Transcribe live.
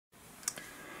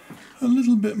a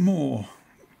little bit more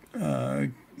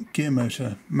gear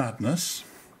motor madness.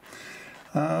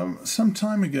 Some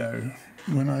time ago,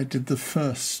 when I did the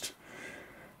first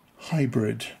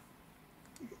hybrid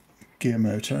gear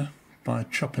motor by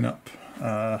chopping up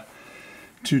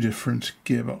two different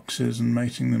gearboxes and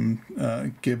making them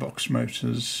gearbox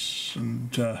motors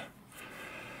and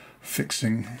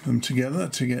fixing them together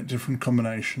to get different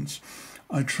combinations,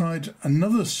 I tried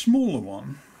another smaller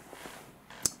one,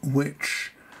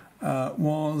 which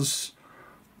was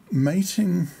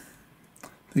mating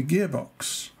the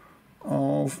gearbox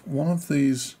of one of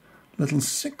these little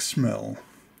 6mm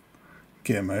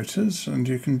gear motors, and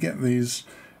you can get these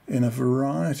in a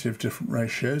variety of different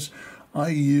ratios. I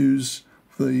use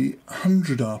the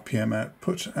 100 RPM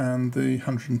output and the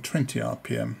 120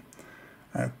 RPM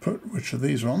output, which are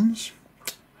these ones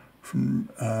from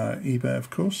eBay, of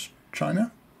course,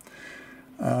 China.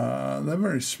 They're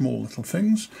very small little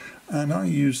things, and I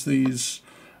use these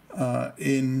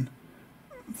in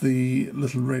the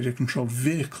little radio controlled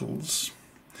vehicles.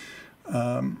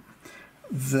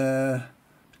 Their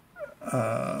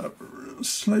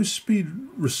slow speed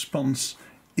response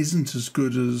isn't as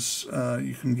good as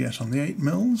you can get on the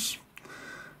 8mm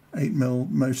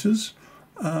motors,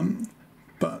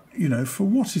 but you know, for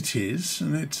what it is,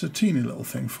 and it's a teeny little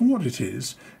thing, for what it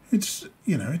is, it's,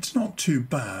 you know, it's not too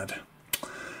bad,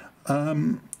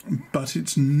 but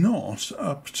it's not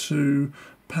up to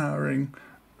powering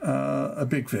a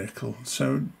big vehicle.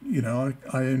 So, you know,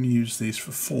 I only use these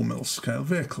for 4mm scale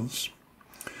vehicles.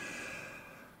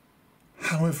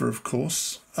 However, of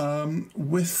course,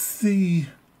 with the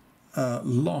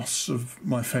loss of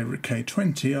my favourite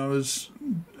K20, I was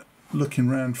looking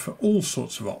around for all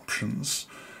sorts of options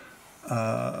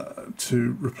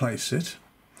to replace it.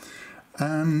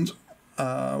 And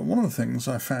one of the things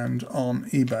I found on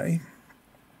eBay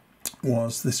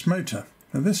was this motor.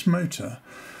 Now, this motor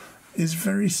is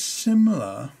very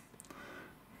similar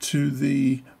to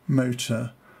the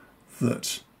motor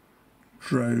that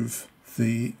drove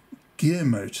the gear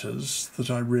motors that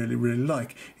I really, really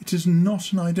like. It is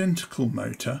not an identical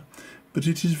motor, but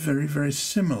it is very, very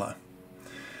similar.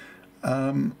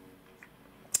 And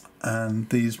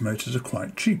these motors are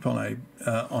quite cheap on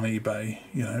eBay.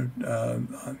 You know,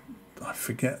 I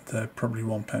forget, they're probably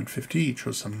 £1.50 each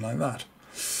or something like that.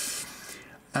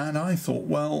 And I thought,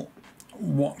 well,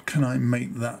 what can I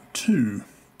make that to?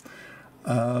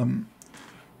 And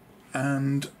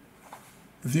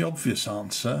the obvious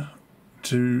answer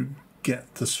to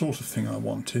get the sort of thing I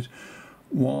wanted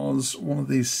was one of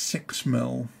these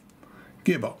 6mm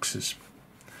gearboxes.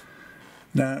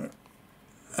 Now,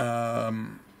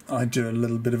 I do a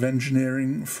little bit of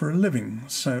engineering for a living,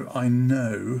 so I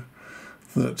know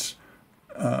that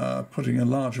putting a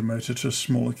larger motor to a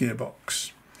smaller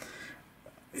gearbox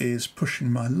is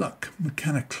pushing my luck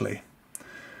mechanically.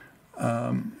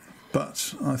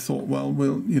 But I thought, well, we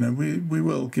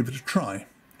will give it a try.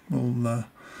 We'll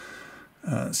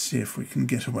see if we can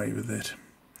get away with it.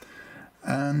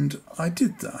 And I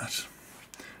did that.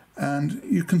 And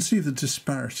you can see the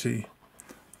disparity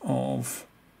of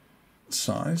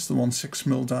size. The one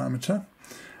 6mm diameter,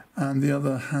 and the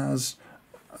other has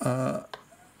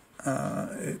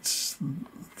it's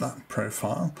that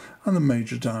profile, and the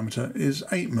major diameter is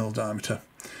 8mm diameter.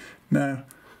 Now,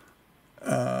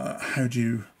 how do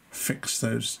you fix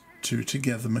those two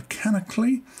together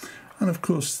mechanically? And of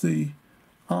course the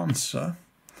answer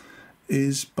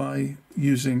is by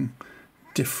using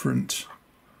different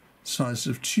sizes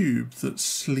of tube that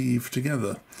sleeve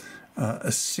together. A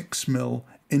 6mm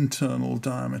internal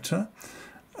diameter,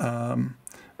 a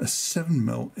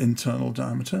 7mm internal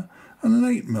diameter, and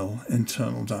an 8mm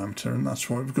internal diameter, and that's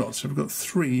what we've got. So we've got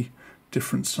three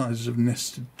different sizes of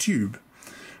nested tube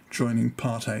joining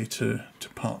part A to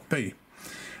part B,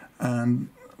 and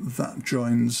that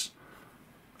joins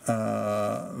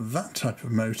that type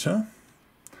of motor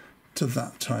to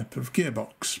that type of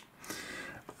gearbox.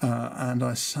 And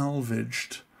I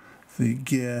salvaged the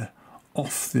gear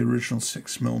off the original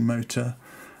 6mm motor,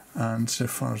 and so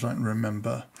far as I can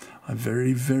remember, I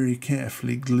very, very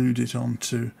carefully glued it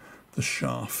onto the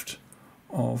shaft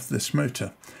of this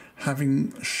motor,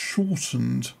 having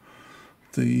shortened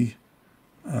the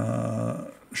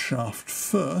shaft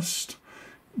first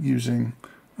using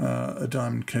a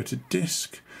diamond coated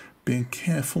disc, being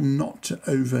careful not to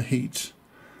overheat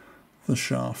the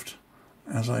shaft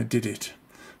as I did it.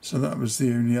 So that was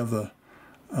the only other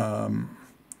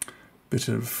bit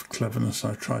of cleverness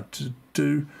I tried to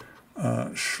do,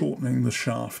 shortening the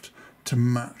shaft to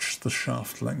match the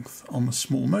shaft length on the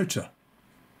small motor.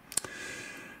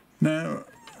 Now,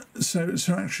 so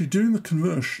actually doing the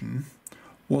conversion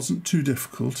wasn't too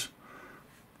difficult.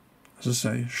 as I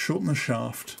say, shorten the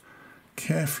shaft,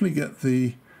 carefully get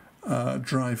the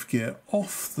drive gear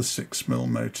off the 6mm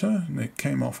motor, and it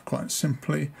came off quite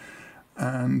simply,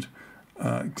 and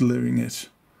gluing it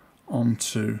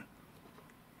onto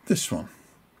this one,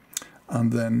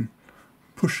 and then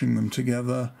pushing them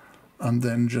together, and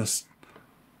then just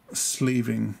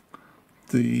sleeving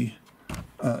the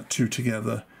two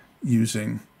together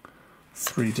using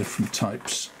 3 different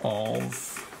types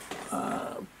of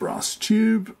brass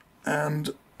tube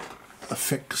and a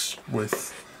fix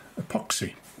with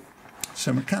epoxy.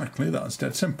 So mechanically that was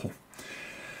dead simple.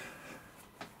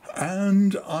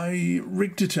 And I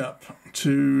rigged it up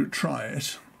to try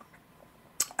it,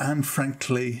 and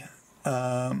frankly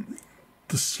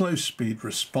the slow speed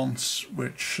response,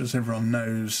 which as everyone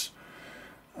knows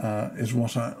is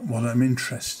what I'm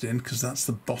interested in, because that's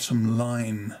the bottom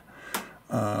line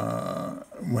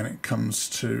when it comes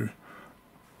to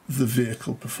the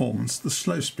vehicle performance. The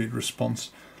slow speed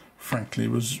response frankly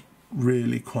was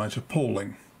really quite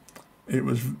appalling. It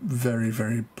was very,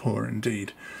 very poor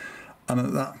indeed. And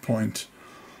at that point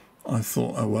I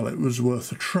thought, oh well, it was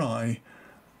worth a try,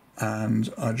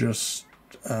 and I just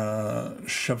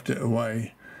shoved it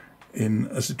away in,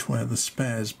 as it were, the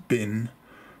spares bin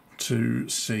to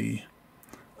see,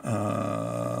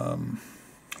 well,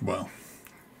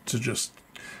 to just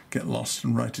get lost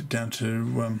and write it down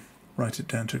to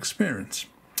experience.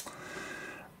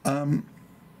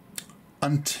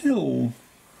 Until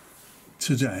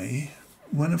today,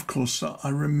 when of course I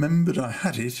remembered I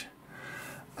had it,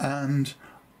 and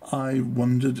I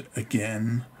wondered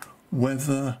again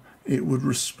whether it would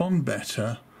respond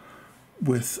better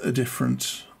with a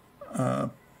different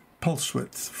pulse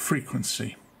width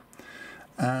frequency.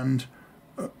 And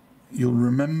you'll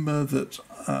remember that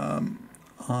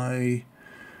I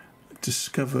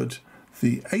discovered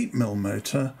the 8mm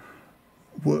motor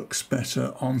works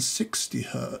better on 60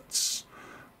 Hertz,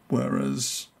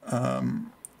 whereas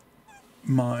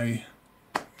my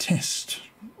test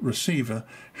receiver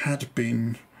had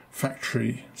been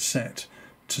factory set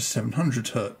to 700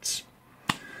 Hertz.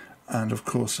 And of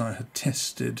course I had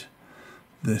tested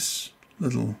this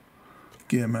little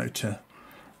gear motor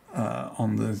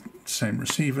on the same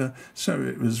receiver, so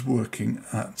it was working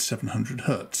at 700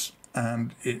 Hertz,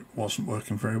 and it wasn't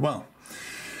working very well.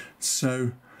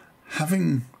 So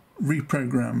having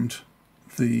reprogrammed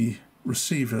the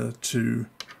receiver to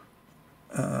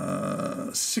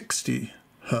 60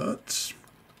 Hertz,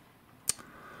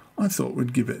 I thought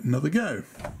we'd give it another go.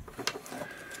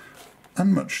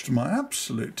 And much to my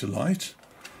absolute delight,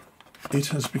 it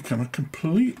has become a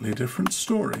completely different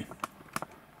story.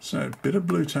 So a bit of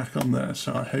blue tack on there,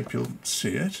 so I hope you'll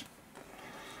see it.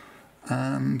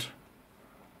 And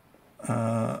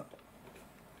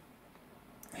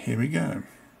here we go.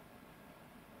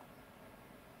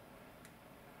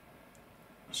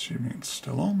 Assuming it's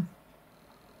still on.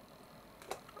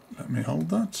 Let me hold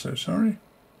that, so sorry.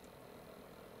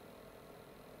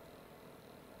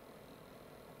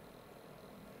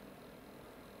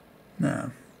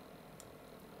 Now,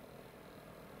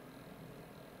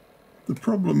 the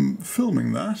problem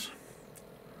filming that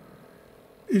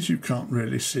is you can't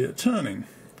really see it turning,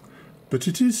 but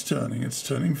it is turning. It's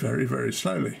turning very, very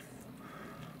slowly.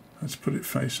 Let's put it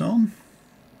face on.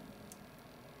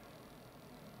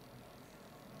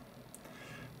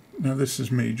 Now this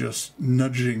is me just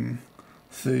nudging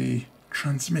the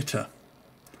transmitter.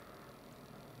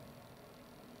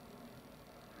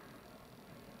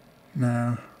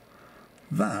 Now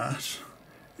that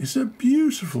is a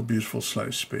beautiful, beautiful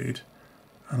slow speed,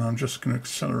 and I'm just going to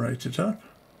accelerate it up.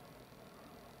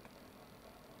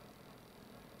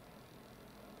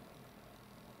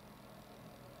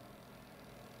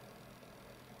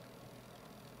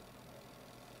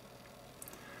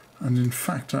 And in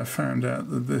fact I found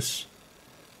out that this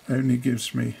only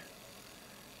gives me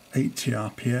 80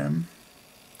 RPM,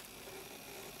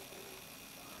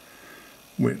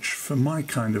 which for my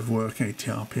kind of work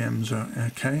 80 RPMs are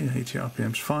okay, 80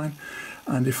 RPMs fine.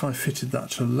 And if I fitted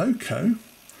that to loco,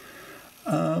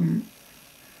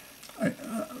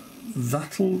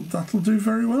 that'll do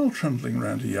very well trundling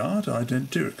around a yard. I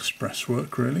don't do express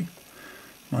work really.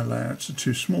 My layouts are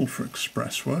too small for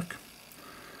express work.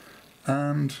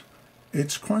 And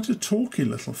it's quite a talky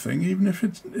little thing, even if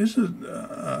it is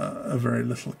a very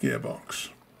little gearbox.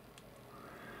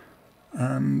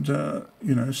 And,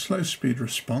 you know, slow speed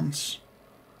response,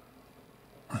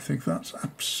 I think that's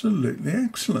absolutely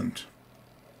excellent.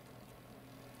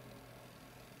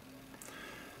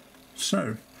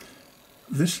 So,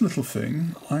 this little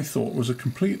thing I thought was a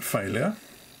complete failure,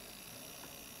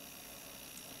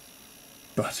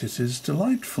 but it is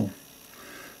delightful.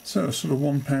 So a sort of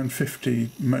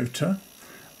 £1.50 motor,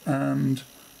 and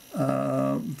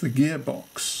the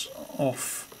gearbox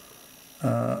off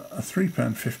a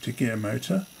 £3.50 gear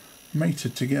motor,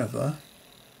 mated together,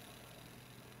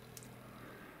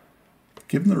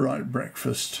 given the right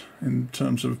breakfast in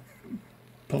terms of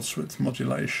pulse width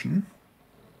modulation,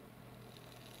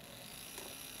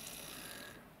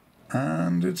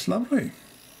 and it's lovely.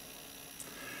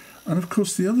 And of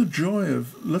course the other joy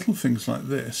of little things like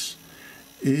this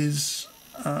is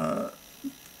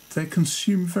they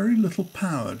consume very little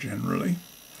power generally,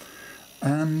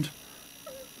 and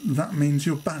that means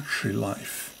your battery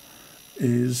life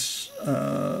is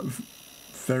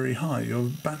very high. Your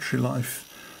battery life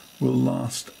will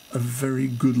last a very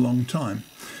good long time.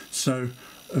 So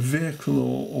a vehicle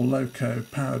or loco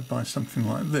powered by something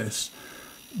like this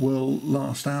will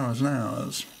last hours and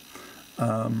hours,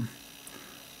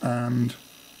 and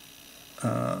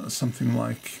something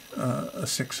like a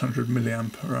 600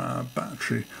 milliampere hour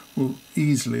battery will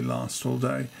easily last all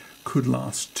day, could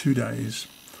last 2 days.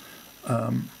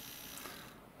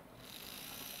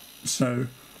 So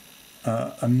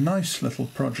a nice little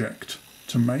project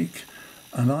to make,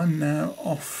 and I'm now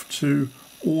off to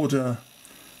order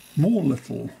more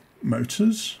little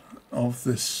motors of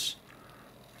this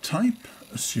type,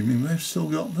 assuming they've still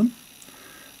got them.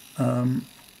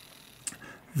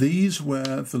 These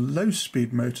were the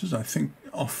low-speed motors, I think,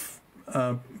 off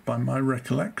by my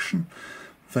recollection,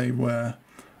 they were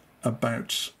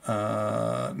about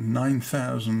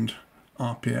 9,000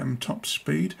 RPM top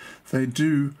speed. They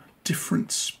do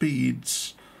different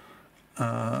speeds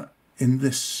in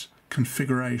this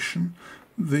configuration.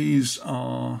 These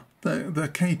are the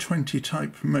K20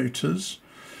 type motors,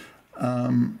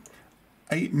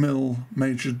 8mm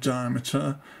major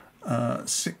diameter,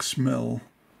 6mm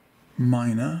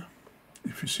minor,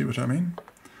 if you see what I mean,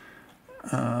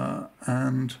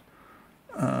 and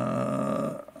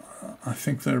I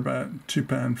think they're about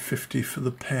 £2.50 for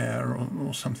the pair,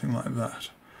 or something like that.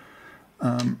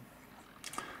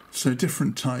 So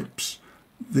different types.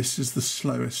 This is the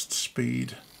slowest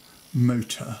speed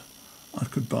motor I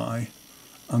could buy,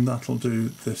 and that'll do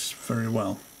this very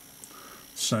well.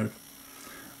 So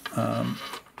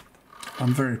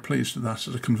I'm very pleased with that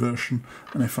as a conversion,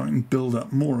 and if I can build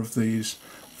up more of these,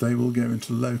 they will go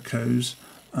into locos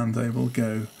and they will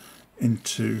go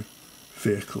into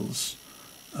vehicles.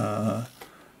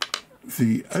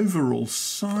 The overall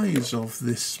size of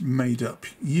this made-up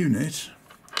unit,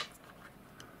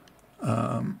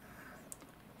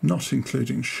 not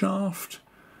including shaft,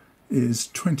 is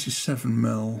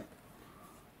 27mm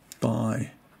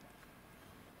by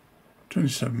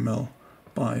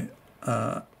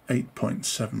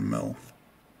 8.7mm.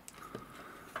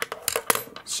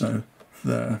 So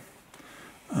they're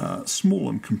small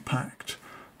and compact,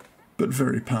 but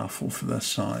very powerful for their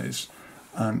size.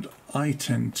 And I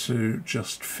tend to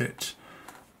just fit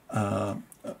a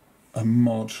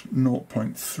mod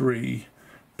 0.3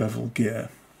 bevel gear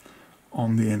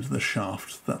on the end of the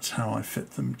shaft. That's how I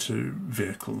fit them to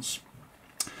vehicles.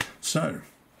 So,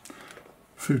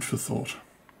 food for thought.